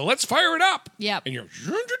voice say, "Well, let's fire it up." Yep. And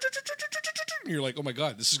you're like, "Oh my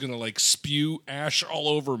God, this is going to like spew ash all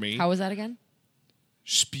over me." How was that again?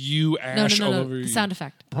 Spew ash all over you. The sound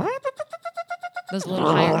effect. That was a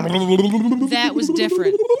little higher. That was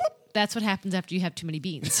different. That's what happens after you have too many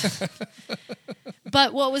beans.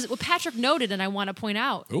 But what Patrick noted, and I want to point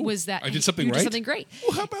out, was that I did something you right. did something great.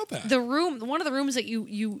 Well, how about that? One of the rooms that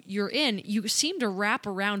you're in, you seem to wrap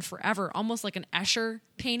around forever, almost like an Escher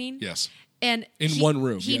painting. Yes. And in one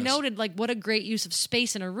room. He yes. noted like what a great use of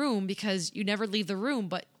space in a room, because you never leave the room,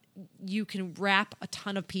 but you can wrap a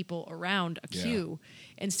ton of people around a queue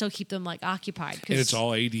and still keep them like occupied. And it's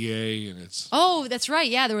all ADA, and it's that's right.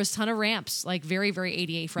 Yeah, there was a ton of ramps, like very, very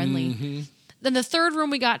ADA friendly. Mm-hmm. Then the third room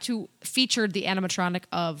we got to featured the animatronic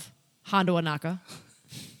of Hondo Anaka.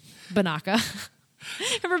 Banaka.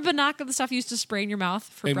 Remember Banaka, the stuff you used to spray in your mouth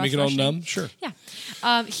for and breath make it all freshening? numb? Sure.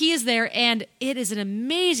 Yeah. He is there, and it is an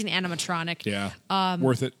amazing animatronic. Yeah.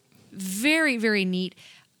 Worth it. Very, very neat.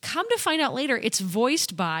 Come to find out later, it's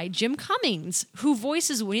voiced by Jim Cummings, who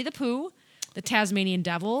voices Winnie the Pooh, the Tasmanian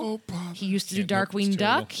Devil. Oh, he used to do Nope, Darkwing it's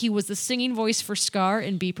terrible. Duck. He was the singing voice for Scar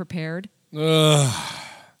in Be Prepared. Ugh.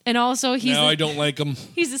 And also, I don't like him.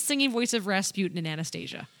 He's the singing voice of Rasputin in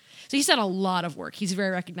Anastasia. So he's done a lot of work. He's very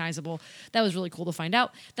recognizable. That was really cool to find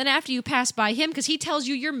out. Then after you pass by him, because he tells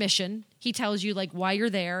you your mission, he tells you like why you're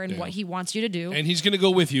there and what he wants you to do. And he's going to go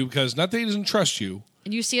with you because not that he doesn't trust you.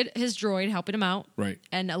 And you see his droid helping him out. Right.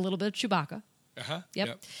 And a little bit of Chewbacca. Uh-huh.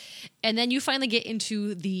 Yep. And then you finally get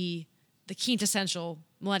into the quintessential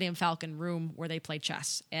Millennium Falcon room where they play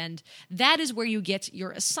chess. And that is where you get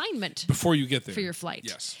your assignment Before you get there. for your flight.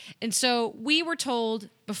 Yes. And so we were told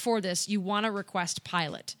before this, you want to request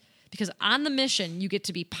pilot. Because on the mission, you get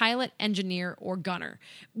to be pilot, engineer, or gunner.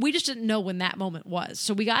 We just didn't know when that moment was.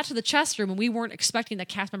 So we got to the chess room, and we weren't expecting the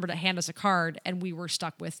cast member to hand us a card, and we were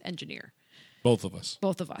stuck with engineer. Both of us.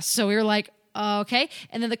 So we were like, okay.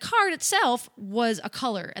 And then the card itself was a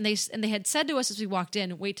color. And they had said to us as we walked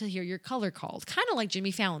in, wait till you hear your color called. Kind of like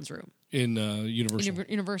Jimmy Fallon's room. In Universal.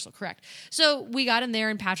 Universal, correct. So we got in there,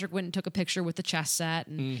 and Patrick went and took a picture with the chess set.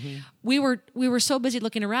 And we were so busy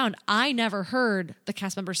looking around, I never heard the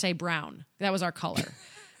cast member say brown. That was our color.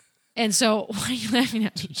 And so, why are you laughing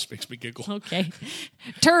at me? It just makes me giggle. Okay.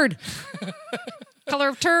 Turd. Color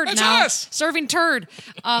of turd. That's now. us. Serving turd.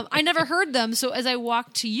 I never heard them. So as I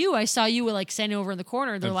walked to you, I saw you like standing over in the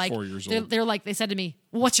corner. They're I'm like, 4 years old. They're like, they said to me,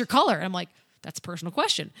 what's your color? And I'm like, that's a personal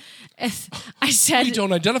question. And I said, We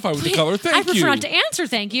don't identify with the color. Thank I prefer you. not to answer,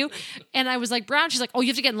 thank you. And I was like, brown. She's like, oh, you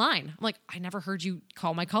have to get in line. I'm like, I never heard you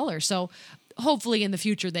call my color. So hopefully in the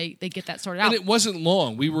future they get that sorted out. And it wasn't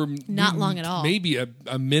long. We were Not long at all. Maybe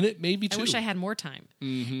a minute, maybe two. I wish I had more time.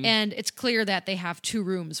 And it's clear that they have two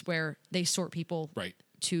rooms where they sort people Right.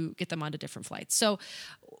 to get them onto different flights. So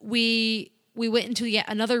we went into yet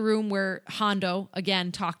another room where Hondo,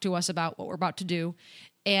 again, talked to us about what we're about to do.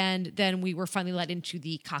 And then we were finally led into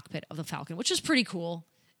the cockpit of the Falcon, which is pretty cool.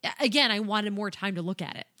 Again, I wanted more time to look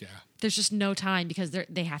at it. Yeah. There's just no time because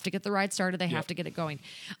they have to get the ride started. They have to get it going.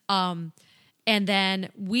 And then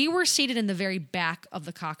we were seated in the very back of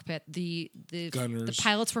the cockpit. The Gunners. The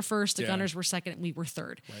pilots were first, the Yeah. gunners were second, and we were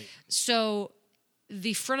third. Right. So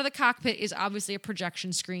the front of the cockpit is obviously a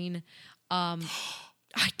projection screen. I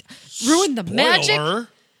ruined the magic. Spoiler.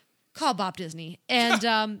 Call Bob Disney.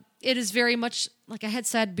 And it is very much, like I had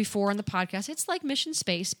said before on the podcast, it's like Mission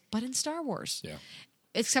Space, but in Star Wars. Yeah.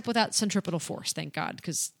 Except without centripetal force, thank God,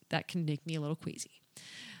 because that can make me a little queasy.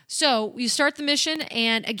 So you start the mission,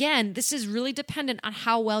 and again, this is really dependent on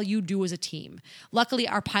how well you do as a team. Luckily,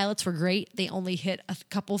 our pilots were great. They only hit a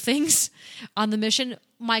couple things on the mission.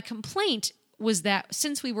 My complaint was that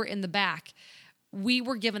since we were in the back, we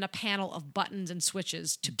were given a panel of buttons and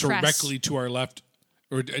switches to press Directly to our left,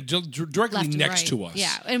 or directly left and next right. to us.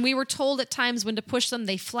 Yeah, and we were told at times when to push them.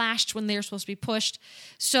 They flashed when they were supposed to be pushed.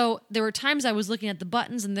 So there were times I was looking at the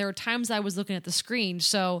buttons, and there were times I was looking at the screen.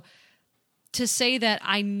 So to say that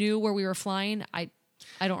I knew where we were flying, I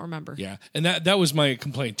don't remember. Yeah, and that was my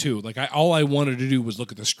complaint too. Like all I wanted to do was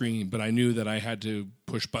look at the screen, but I knew that I had to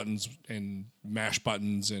push buttons and mash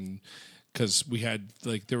buttons, and because we had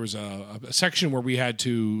there was a section where we had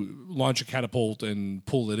to launch a catapult and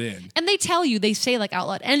pull it in. And they say like out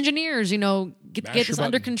loud, engineers, get Mash this your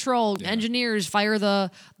under button. control. Yeah. Engineers fire the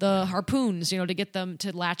harpoons, to get them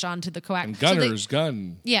to latch onto the coax. And gunners,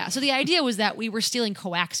 gun. Yeah, so the idea was that we were stealing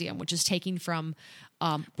coaxium, which is taking from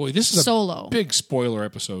Boy, this is Solo. a big spoiler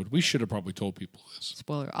episode. We should have probably told people this.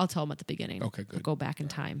 Spoiler, I'll tell them at the beginning. Okay, good. We'll go back in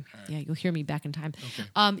time. Yeah, you'll hear me back in time.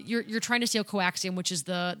 Okay. You're trying to steal coaxium, which is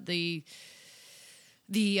the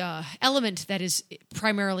element that is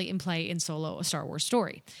primarily in play in Solo, a Star Wars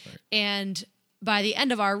story. Right. And by the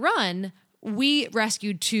end of our run, we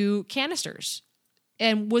rescued 2 canisters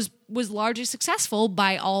and was largely successful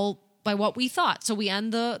by what we thought. So we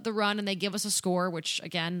end the run and they give us a score, which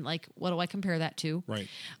again, what do I compare that to? Right.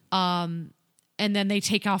 And then they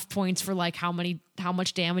take off points for how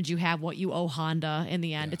much damage you have, what you owe Honda in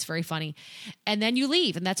the end. Yeah. It's very funny. And then you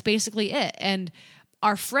leave, and that's basically it. And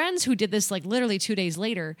our friends who did this literally 2 days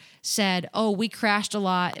later said, "Oh, we crashed a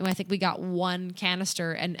lot, and I think we got 1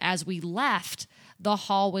 canister. And as we left, the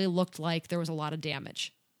hallway looked like there was a lot of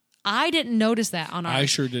damage." I didn't notice that on our. I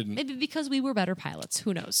sure didn't. Maybe because we were better pilots.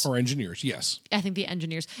 Who knows? Or engineers, yes. I think the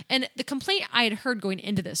engineers. And the complaint I had heard going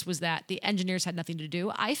into this was that the engineers had nothing to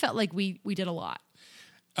do. I felt like we did a lot.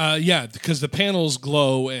 Yeah, because the panels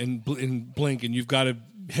glow and blink, and you've got to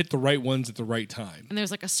hit the right ones at the right time. And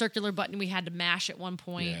there's a circular button we had to mash at one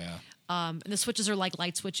point. Yeah. And the switches are like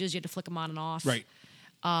light switches. You had to flick them on and off. Right.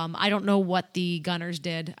 I don't know what the gunners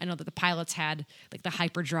did. I know that the pilots had the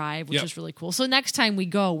hyperdrive, which was really cool. So next time we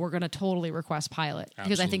go, we're going to totally request pilot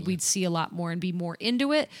because I think we'd see a lot more and be more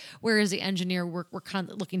into it. Whereas the engineer, we're kind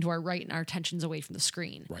of looking to our right and our attention's away from the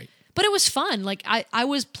screen. Right. But it was fun. I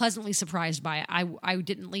was pleasantly surprised by it. I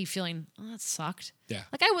didn't leave feeling, oh, that sucked. Yeah.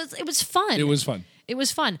 It was fun. It was fun. It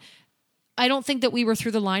was fun. I don't think that we were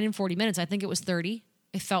through the line in 40 minutes. I think it was 30.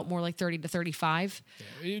 It felt more like 30 to 35.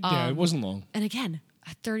 Yeah, it wasn't long. And again,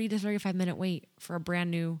 a 30 to 35 minute wait for a brand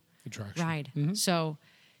new Attraction. ride. Mm-hmm. So,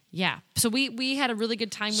 yeah. So we had a really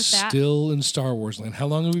good time with that. Still in Star Wars land. How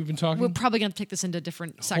long have we been talking? We're probably going to take this into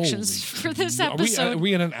different sections for this episode. Are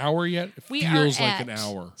we at an hour yet? It feels like an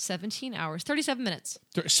hour. 17 hours, 37 minutes.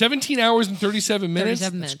 17 hours and 37 minutes?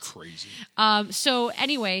 37 minutes. That's crazy. So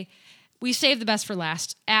anyway, we saved the best for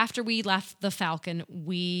last. After we left the Falcon,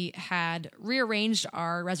 we had rearranged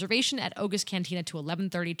our reservation at Oga's Cantina to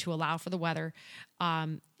 11:30 to allow for the weather.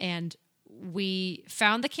 And we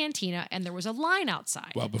found the cantina, and there was a line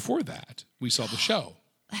outside. Well, before that, we saw the show.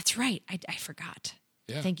 That's right. I forgot.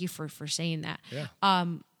 Yeah. Thank you for saying that. Yeah.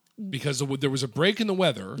 Because there was a break in the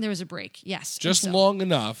weather. There was a break, yes. Just And long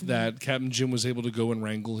enough that Captain Jim was able to go and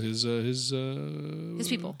wrangle his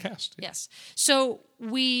people. cast. Yeah. Yes. So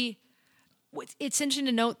it's interesting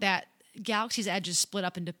to note that Galaxy's Edge is split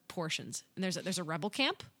up into portions. And there's a rebel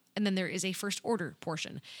camp, and then there is a First Order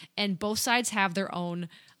portion. And both sides have their own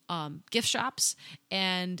gift shops,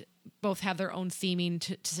 and both have their own theming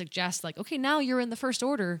to suggest, okay, now you're in the First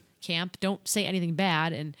Order camp. Don't say anything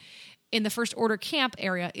bad. And in the First Order camp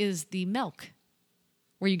area is the milk,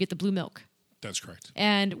 where you get the blue milk. That's correct.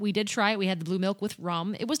 And we did try it. We had the blue milk with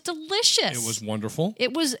rum. It was delicious. It was wonderful.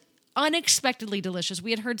 It was unexpectedly delicious.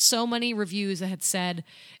 We had heard so many reviews that had said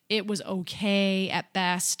it was okay at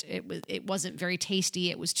best. It wasn't very tasty.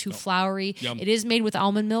 It was too flowery. Yum. It is made with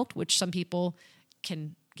almond milk, which some people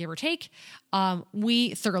can give or take.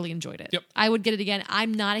 We thoroughly enjoyed it. Yep. I would get it again.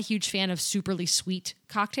 I'm not a huge fan of superly sweet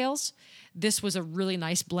cocktails. This was a really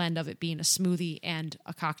nice blend of it being a smoothie and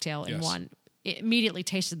a cocktail in one. It immediately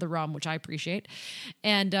tasted the rum, which I appreciate.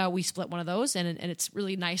 And we split one of those, and it's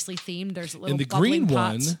really nicely themed. There's a little And the bubbling green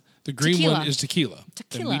pots. one, the green Tequila. one is tequila.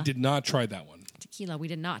 Tequila. And we did not try that one. Tequila, we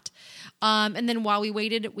did not. And then while we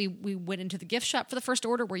waited, we went into the gift shop for the First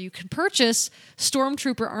Order, where you can purchase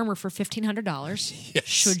Stormtrooper armor for $1,500, Yes.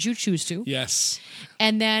 should you choose to. Yes.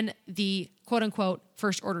 And then the quote-unquote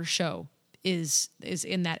First Order show is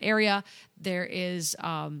in that area. There is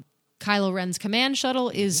Kylo Ren's command shuttle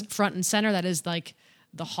is front and center. That is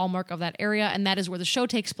the hallmark of that area, and that is where the show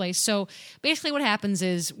takes place. So basically what happens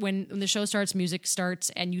is when the show starts, music starts,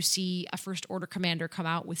 and you see a First Order commander come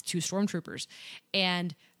out with 2 stormtroopers.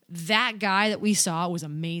 And that guy that we saw was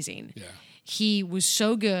amazing. Yeah. He was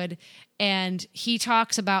so good, and he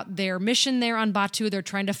talks about their mission there on Batuu. They're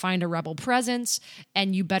trying to find a rebel presence,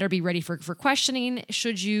 and you better be ready for questioning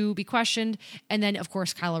should you be questioned. And then, of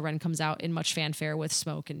course, Kylo Ren comes out in much fanfare with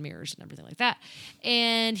smoke and mirrors and everything like that.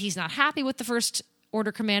 And he's not happy with the First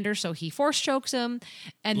Order commander, so he force chokes him,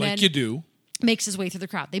 and then you do. makes his way through the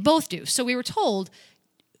crowd. They both do. So we were told,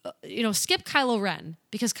 skip Kylo Ren,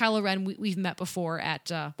 because Kylo Ren we've met before at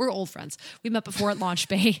we're old friends. We met before at Launch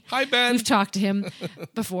Bay. Hi, Ben. We've talked to him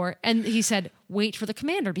before, and he said wait for the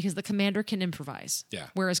commander because the commander can improvise. Yeah.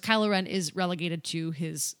 Whereas Kylo Ren is relegated to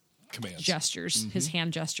his Commands. gestures, his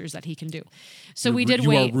hand gestures that he can do. So we did you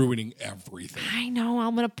wait. are ruining everything. I know.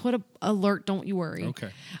 I'm going to put a alert. Don't you worry.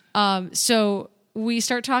 Okay. So we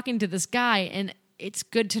start talking to this guy, and it's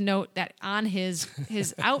good to note that on his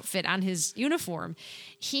outfit, on his uniform,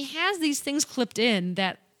 he has these things clipped in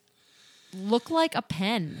that look like a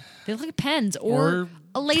pen. They look like pens or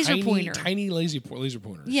a laser pointer. Tiny laser pointers.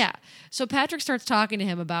 Yeah. So Patrick starts talking to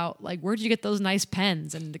him about, like, where'd you get those nice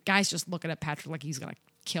pens? And the guy's just looking at Patrick like he's going to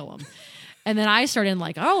kill him. And then I started in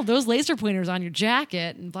like, oh, those laser pointers on your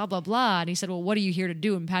jacket and blah, blah, blah. And he said, well, what are you here to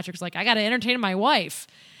do? And Patrick's like, I got to entertain my wife.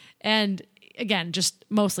 And again, just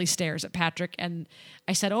mostly stares at Patrick. And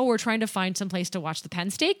I said, oh, we're trying to find some place to watch the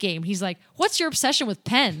Penn State game. He's like, what's your obsession with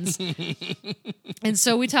pens? And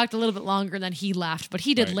so we talked a little bit longer, and then he left. But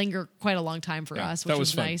he did linger quite a long time for us, which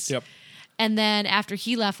was fun. nice. Yep. And then after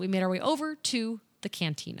he left, we made our way over to the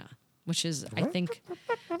cantina, which is, I think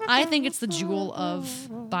it's the jewel of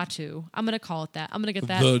Batuu. I'm going to call it that. I'm going to get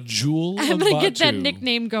that. The jewel of Batuu. I'm going to get that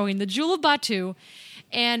nickname going. The jewel of Batuu.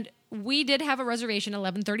 And we did have a reservation,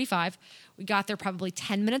 11:35. We got there probably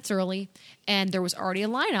 10 minutes early, and there was already a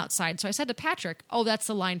line outside. So I said to Patrick, oh, that's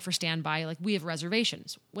the line for standby. Like, we have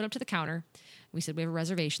reservations. Went up to the counter. We said, we have a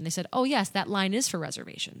reservation. They said, oh, yes, that line is for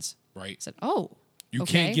reservations. Right. I said, oh, You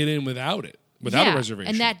okay. can't get in without it, without a reservation.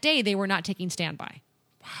 And that day, they were not taking standby.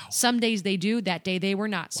 Wow. Some days they do. That day they were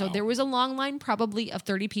not. So Wow. there was a long line, probably of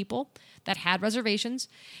 30 people that had reservations.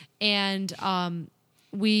 And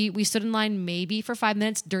we stood in line maybe for 5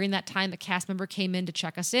 minutes. During that time, a cast member came in to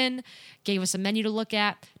check us in, gave us a menu to look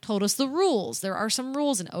at, told us the rules. There are some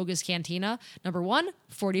rules in Oga's Cantina. Number 1,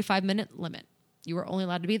 45-minute limit. You are only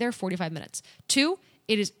allowed to be there 45 minutes. 2,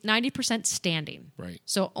 it is 90% standing. Right.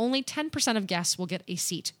 So only 10% of guests will get a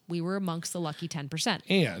seat. We were amongst the lucky 10%.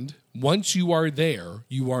 And once you are there,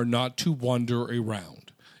 you are not to wander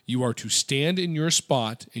around. You are to stand in your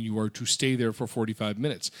spot, and you are to stay there for 45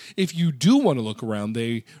 minutes. If you do want to look around,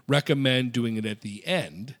 they recommend doing it at the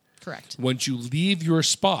end. Correct. Once you leave your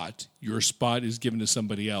spot is given to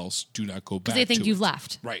somebody else. Do not go back Because they think to you've it.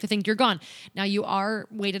 left. Right. They think you're gone. Now, you are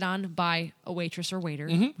waited on by a waitress or waiter,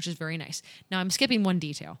 which is very nice. Now, I'm skipping one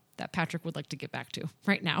detail that Patrick would like to get back to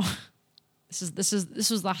right now. This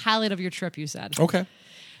was the highlight of your trip, you said. Okay.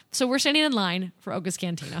 So we're standing in line for Oga's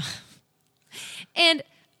Cantina. And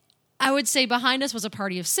I would say behind us was a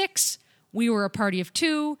party of 6. We were a party of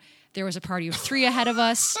 2. There was a party of 3 ahead of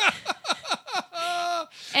us.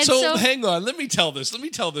 And So hang on. Let me tell this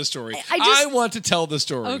story. I want to tell the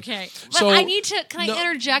story. Okay. But I need to... Can I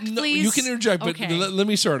interject, please? You can interject, but Okay. let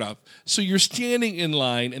me start off. So you're standing in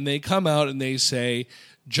line, and they come out and they say,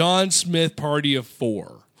 John Smith party of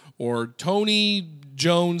 4, or Tony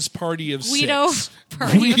Jones party of 6. Guido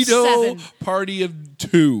party of 7. Party of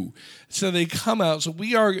 2. So they come out. So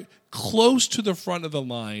we are close to the front of the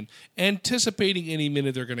line, anticipating any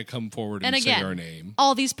minute they're going to come forward and again, say our name.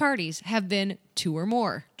 All these parties have been 2 or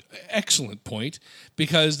more. Excellent point,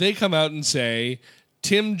 because they come out and say,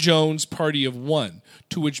 Tim Jones party of 1,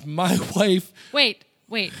 to which my wife... Wait,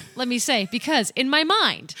 let me say, because in my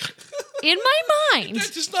mind,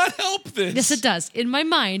 That does not help this. yes, it does. In my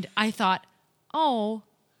mind, I thought, oh,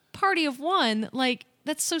 party of 1, like,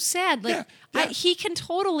 that's so sad. Like, Yeah. he can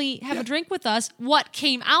totally have a drink with us. What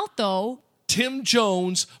came out, though, Tim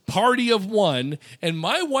Jones party of 1, and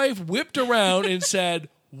my wife whipped around and said,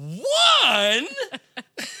 1?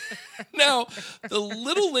 Now, the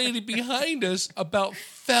little lady behind us about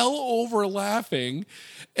fell over laughing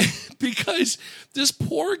because this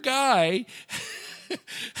poor guy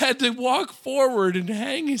had to walk forward and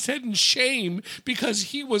hang his head in shame because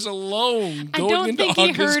he was alone I going don't into think he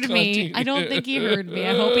August heard me. Cantina. I don't think he heard me.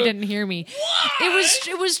 I hope he didn't hear me.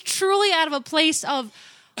 It was truly out of a place of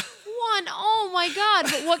 1. Oh my God!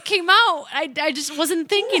 But what came out? I just wasn't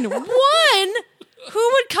thinking 1.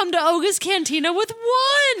 Who would come to Oga's Cantina with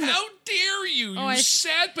 1? How dare you? You I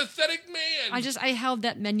sad, pathetic man. I held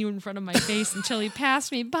that menu in front of my face until he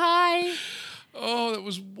passed me by. Oh, that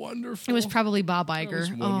was wonderful. It was probably Bob Iger. was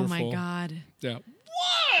Oh my wonderful. God. Yeah.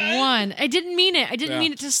 One. I didn't mean it. I didn't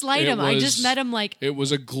mean it to slight him. I just met him like. It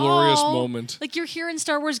was a glorious "Oh," moment. Like you're here in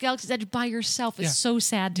Star Wars Galaxy's Edge by yourself. It's so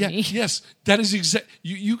sad to Yeah, me. yes. That is exact.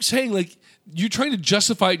 You saying like you're trying to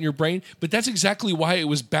justify it in your brain, but that's exactly why it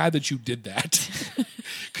was bad that you did that.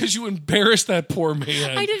 Because you embarrassed that poor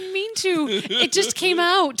man. I didn't mean to. It just came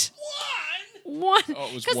out. One. Oh,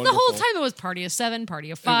 it was Because the wonderful. whole time it was party of 7, party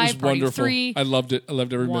of It 5, was party of wonderful. 3. I loved it. I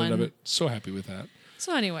loved every minute of One. it. So happy with that.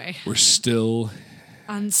 So anyway, We're still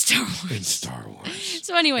on Star in Wars. Star Wars.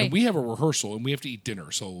 So anyway, And we have a rehearsal and we have to eat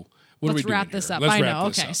dinner. So what are we let's doing wrap this here? up. Let's I wrap know.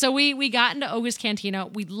 this Okay. up. So we got into Oga's Cantina.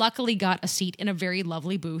 We luckily got a seat in a very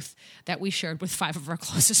lovely booth that we shared with 5 of our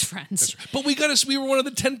closest friends. But we were one of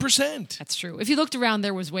the 10%. That's true. If you looked around,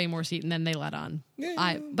 there was way more seating than they let on.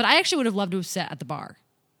 But I actually would have loved to have sat at the bar.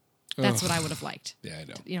 That's what I would have liked. Yeah, I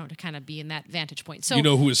know. You know, to kind of be in that vantage point. So You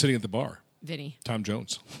know who was sitting at the bar? Vinny. Tom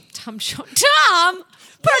Jones. Tom, party of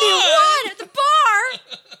 1 at the bar.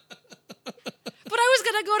 But I was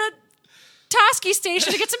gonna go to Toski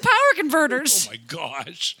Station to get some power converters. Oh my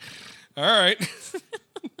gosh. All right.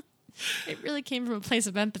 It really came from a place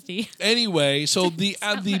of empathy. Anyway, so the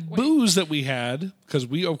booze that we had, because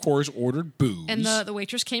we of course ordered booze. And the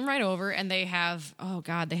waitress came right over, and they have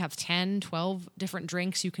 10, 12 different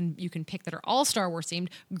drinks you can pick that are all Star Wars themed.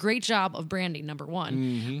 Great job of branding, number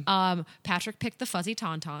one. Patrick picked the fuzzy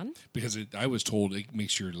tauntaun, because I was told it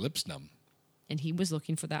makes your lips numb. and he was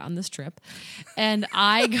looking for that on this trip. And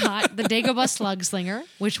I got the Dagobah Slug Slinger,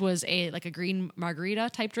 which was a green margarita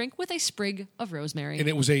type drink with a sprig of rosemary. And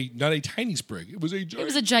it was not a tiny sprig. It was a gigantic. It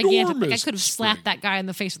was a gigantic. Like I could have slapped that guy in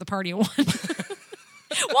the face with a party of 1.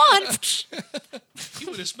 One. He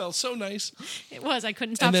would have smelled so nice. It was. I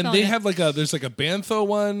couldn't stop And then smelling they it. have there's like a bantha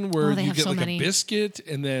one where they you have get so like many. a biscuit,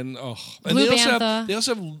 and then and Blue they bantha.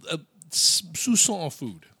 also have Sousson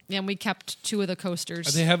food. And we kept 2 of the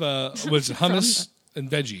coasters. They have hummus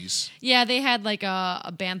and veggies. Yeah, they had like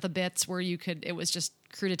a bantha bits where it was just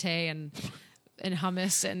crudité and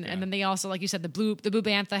hummus, and then they also, like you said, the blue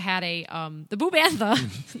bantha had the blue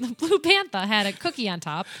bantha had a cookie on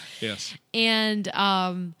top. Yes. And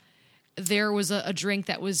there was a drink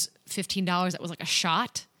that was $15 that was like a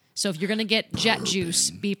shot. So if you're gonna get jet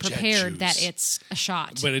juice, be prepared that juice. it's a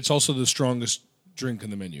shot. But it's also the strongest drink in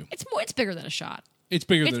the menu. It's bigger than a shot. It's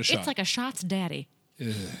bigger than a shot. It's like a shot's daddy.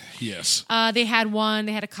 Yes. They had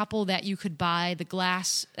a couple that you could buy the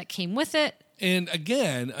glass that came with it. And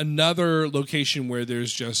again, another location where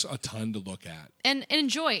there's just a ton to look at. And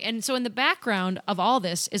enjoy. And so in the background of all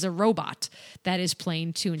this is a robot that is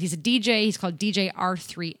playing tunes. He's a DJ. He's called DJ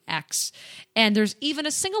R3X. And there's even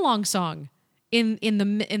a sing-along song in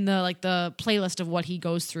the playlist of what he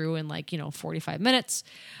goes through in 45 minutes.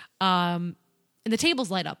 And the tables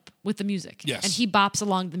light up with the music. Yes. And he bops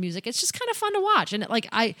along to the music. It's just kind of fun to watch. And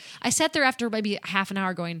I sat there after maybe half an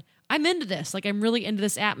hour going, I'm into this. I'm really into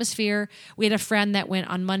this atmosphere. We had a friend that went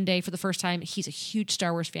on Monday for the first time. He's a huge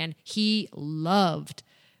Star Wars fan. He loved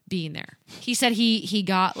being there. He said he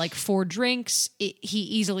got 4 drinks. He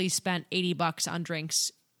easily spent $80 on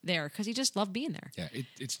drinks there because he just loved being there. Yeah,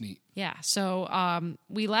 it's neat. Yeah. So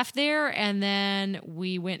we left there, and then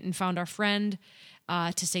we went and found our friend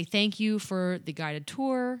to say thank you for the guided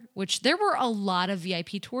tour, which there were a lot of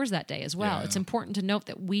VIP tours that day as well. Yeah. It's important to note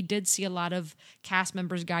that we did see a lot of cast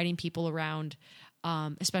members guiding people around,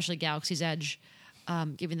 especially Galaxy's Edge,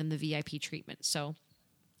 giving them the VIP treatment. So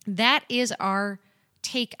that is our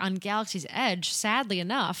take on Galaxy's Edge. Sadly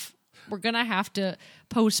enough, we're going to have to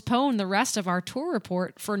postpone the rest of our tour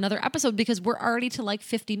report for another episode because we're already to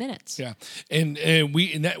 50 minutes. Yeah. And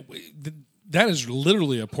that is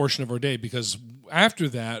literally a portion of our day, because after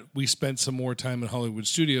that we spent some more time in Hollywood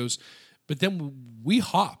Studios, but then we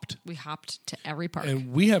hopped. We hopped to every park.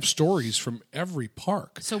 And we have stories from every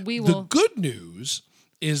park. So we The will- good news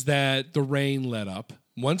is that the rain let up.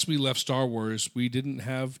 Once we left Star Wars, we didn't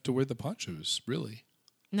have to wear the ponchos, really.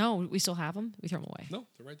 No, we still have them. We throw them away. No,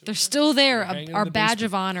 they're right there. They're still there. hanging in Our the badge basement.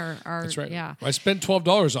 of honor. That's right. Yeah. I spent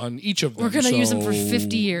 $12 on each of them. We're gonna use them for so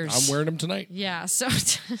 50 years. I'm wearing them tonight. Yeah. So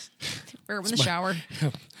wear them in the shower.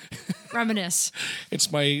 Reminisce. It's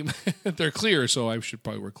my they're clear, so I should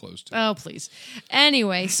probably wear clothes too. Oh, please.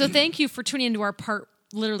 Anyway, so thank you for tuning into our part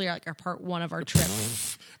 1 of our trip.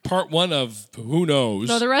 Part 1 of who knows.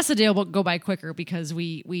 So the rest of the day will go by quicker because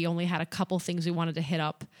we only had a couple things we wanted to hit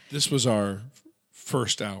up. This was our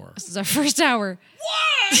first hour. This is our first hour.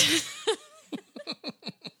 What?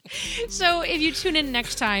 So if you tune in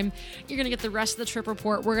next time, you're going to get the rest of the trip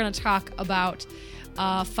report. We're going to talk about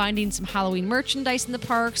finding some Halloween merchandise in the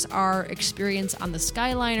parks, our experience on the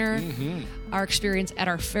Skyliner, our experience at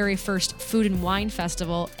our very first Food and Wine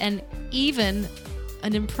Festival, and even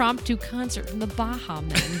an impromptu concert from the Baha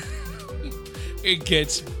Men. It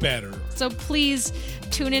gets better. So please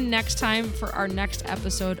tune in next time for our next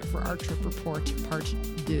episode for our trip report, part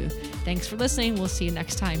 2. Thanks for listening. We'll see you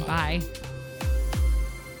next time. Bye.